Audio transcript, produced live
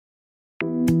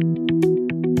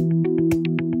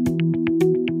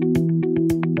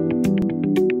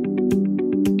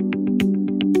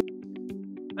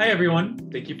everyone.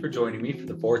 Thank you for joining me for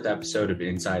the fourth episode of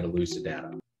Inside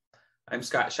Elucidata. I'm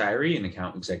Scott Scheirey, an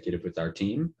account executive with our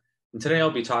team, and today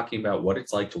I'll be talking about what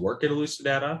it's like to work at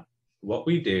Elucidata, what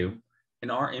we do,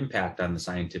 and our impact on the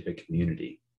scientific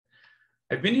community.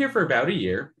 I've been here for about a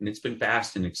year, and it's been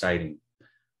fast and exciting.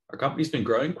 Our company's been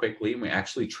growing quickly, and we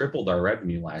actually tripled our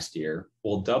revenue last year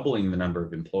while doubling the number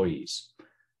of employees.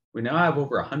 We now have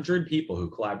over 100 people who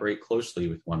collaborate closely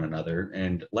with one another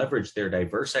and leverage their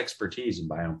diverse expertise in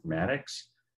bioinformatics,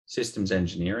 systems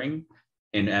engineering,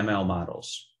 and ML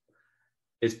models.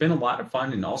 It's been a lot of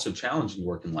fun and also challenging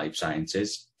work in life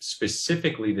sciences,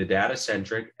 specifically the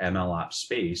data-centric ML ops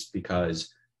space,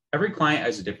 because every client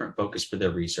has a different focus for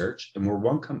their research, and where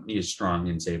one company is strong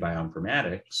in, say,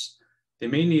 bioinformatics, they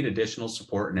may need additional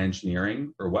support in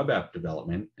engineering or web app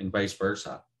development, and vice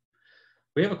versa.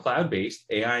 We have a cloud-based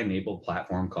AI-enabled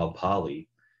platform called Poly,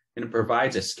 and it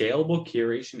provides a scalable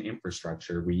curation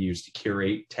infrastructure we use to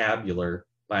curate tabular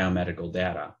biomedical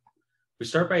data. We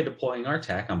start by deploying our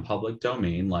tech on public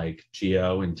domain like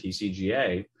Geo and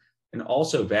TCGA, and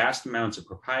also vast amounts of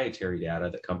proprietary data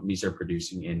that companies are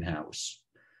producing in-house.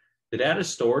 The data is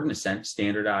stored in a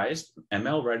standardized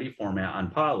ML-ready format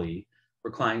on Poly,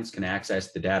 where clients can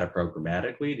access the data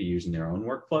programmatically to use in their own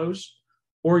workflows,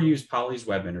 or use Poly's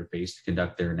web interface to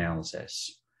conduct their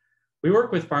analysis. We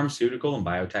work with pharmaceutical and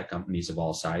biotech companies of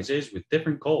all sizes with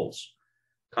different goals.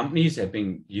 Companies have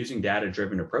been using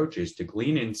data-driven approaches to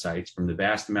glean insights from the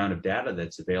vast amount of data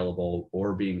that's available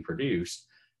or being produced,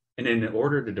 and in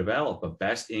order to develop a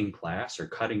best-in-class or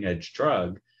cutting-edge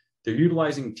drug, they're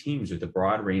utilizing teams with a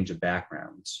broad range of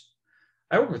backgrounds.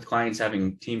 I work with clients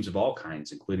having teams of all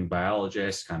kinds, including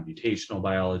biologists, computational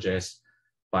biologists,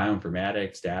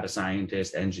 bioinformatics, data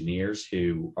scientists, engineers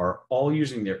who are all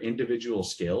using their individual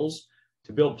skills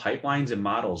to build pipelines and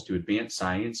models to advance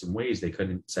science in ways they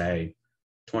couldn't, say,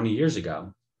 20 years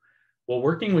ago. While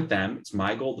working with them, it's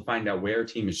my goal to find out where a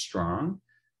team is strong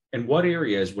and what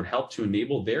areas would help to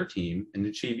enable their team and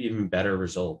achieve even better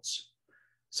results.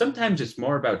 Sometimes it's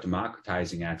more about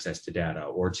democratizing access to data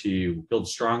or to build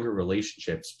stronger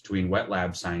relationships between wet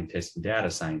lab scientists and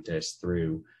data scientists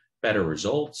through better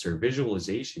results or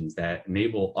visualizations that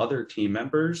enable other team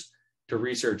members to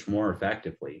research more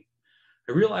effectively.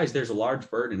 I realize there's a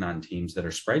large burden on teams that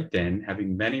are spread thin,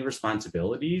 having many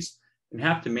responsibilities, and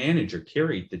have to manage or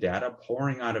curate the data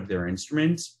pouring out of their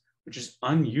instruments, which is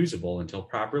unusable until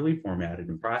properly formatted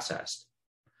and processed.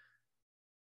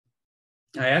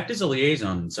 I act as a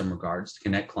liaison in some regards to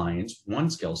connect clients,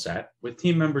 one skill set, with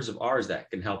team members of ours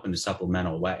that can help in a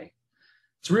supplemental way.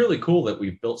 It's really cool that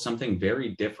we've built something very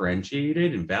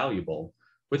differentiated and valuable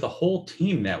with a whole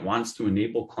team that wants to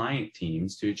enable client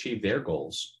teams to achieve their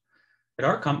goals. At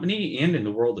our company and in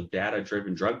the world of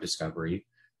data-driven drug discovery,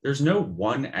 there's no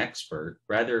one expert,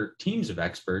 rather teams of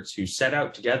experts who set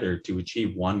out together to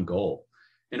achieve one goal.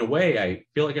 In a way, I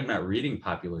feel like I'm not reading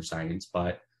popular science,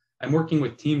 but I'm working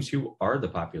with teams who are the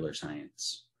popular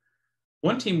science.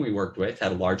 One team we worked with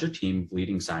had a larger team of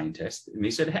leading scientists, and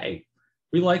they said, hey,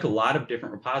 we like a lot of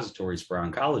different repositories for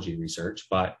oncology research,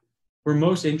 but we're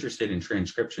most interested in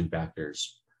transcription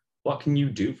factors. What can you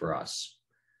do for us?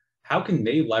 How can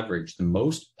they leverage the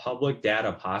most public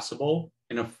data possible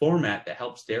in a format that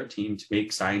helps their team to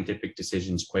make scientific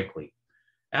decisions quickly?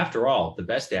 After all, the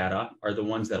best data are the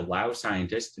ones that allow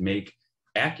scientists to make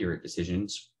accurate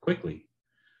decisions quickly.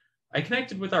 I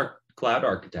connected with our cloud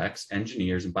architects,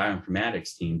 engineers, and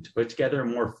bioinformatics team to put together a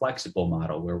more flexible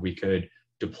model where we could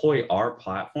deploy our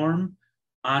platform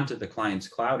onto the client's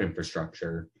cloud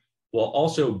infrastructure while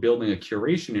also building a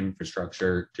curation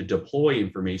infrastructure to deploy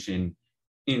information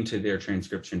into their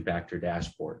transcription factor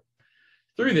dashboard.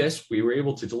 Through this, we were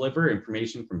able to deliver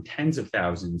information from tens of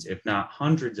thousands, if not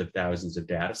hundreds of thousands of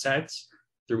data sets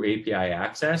through API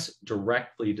access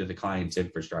directly to the client's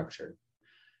infrastructure.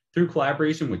 Through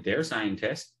collaboration with their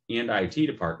scientists and IT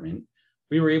department,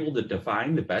 we were able to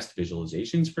define the best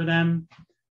visualizations for them,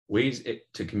 ways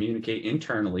to communicate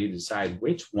internally to decide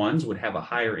which ones would have a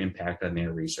higher impact on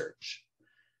their research.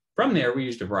 From there, we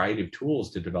used a variety of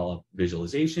tools to develop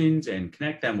visualizations and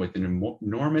connect them with an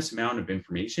enormous amount of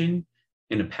information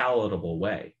in a palatable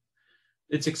way.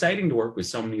 It's exciting to work with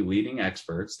so many leading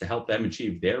experts to help them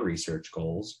achieve their research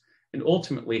goals and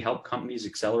ultimately help companies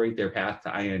accelerate their path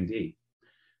to IND.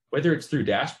 Whether it's through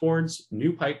dashboards,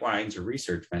 new pipelines, or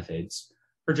research methods,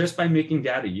 or just by making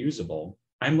data usable,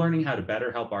 I'm learning how to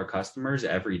better help our customers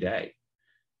every day.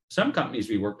 Some companies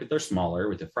we work with are smaller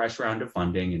with a fresh round of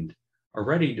funding and are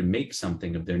ready to make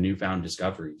something of their newfound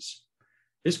discoveries.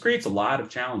 This creates a lot of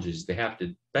challenges. They have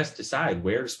to best decide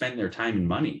where to spend their time and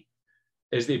money.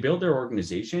 As they build their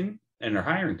organization, and are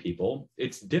hiring people,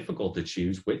 it's difficult to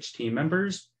choose which team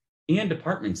members and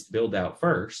departments to build out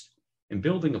first. And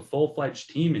building a full-fledged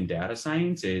team in data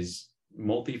science is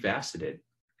multifaceted.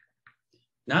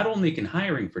 Not only can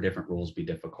hiring for different roles be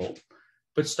difficult,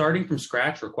 but starting from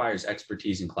scratch requires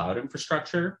expertise in cloud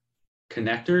infrastructure,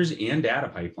 connectors and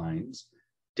data pipelines,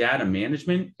 data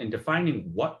management, and defining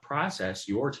what process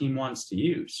your team wants to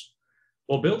use.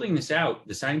 While building this out,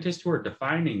 the scientists who are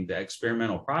defining the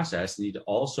experimental process need to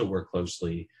also work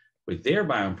closely with their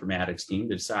bioinformatics team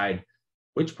to decide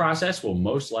which process will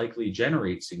most likely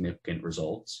generate significant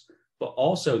results, but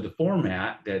also the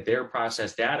format that their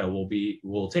process data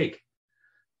will take.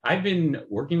 I've been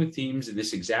working with teams in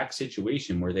this exact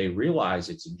situation where they realize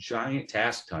it's a giant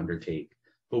task to undertake,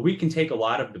 but we can take a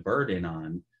lot of the burden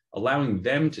on, allowing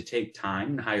them to take time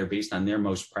and hire based on their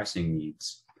most pressing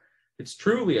needs. It's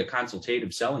truly a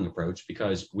consultative selling approach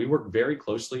because we work very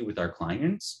closely with our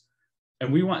clients,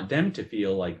 and we want them to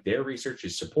feel like their research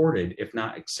is supported, if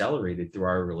not accelerated, through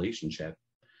our relationship.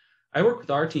 I work with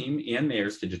our team and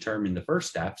theirs to determine the first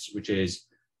steps, which is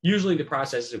usually the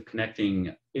process of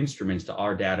connecting instruments to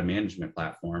our data management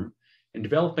platform and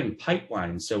developing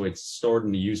pipelines so it's stored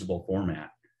in a usable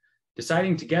format,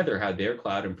 deciding together how their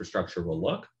cloud infrastructure will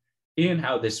look and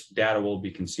how this data will be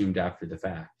consumed after the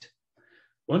fact.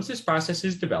 Once this process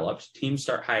is developed, teams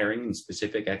start hiring in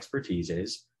specific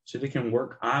expertises so they can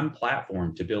work on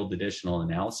platform to build additional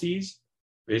analyses,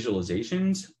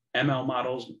 visualizations, ML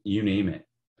models, you name it.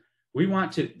 We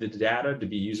want the data to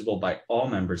be usable by all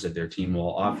members of their team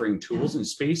while offering tools and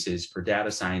spaces for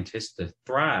data scientists to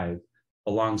thrive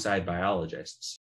alongside biologists.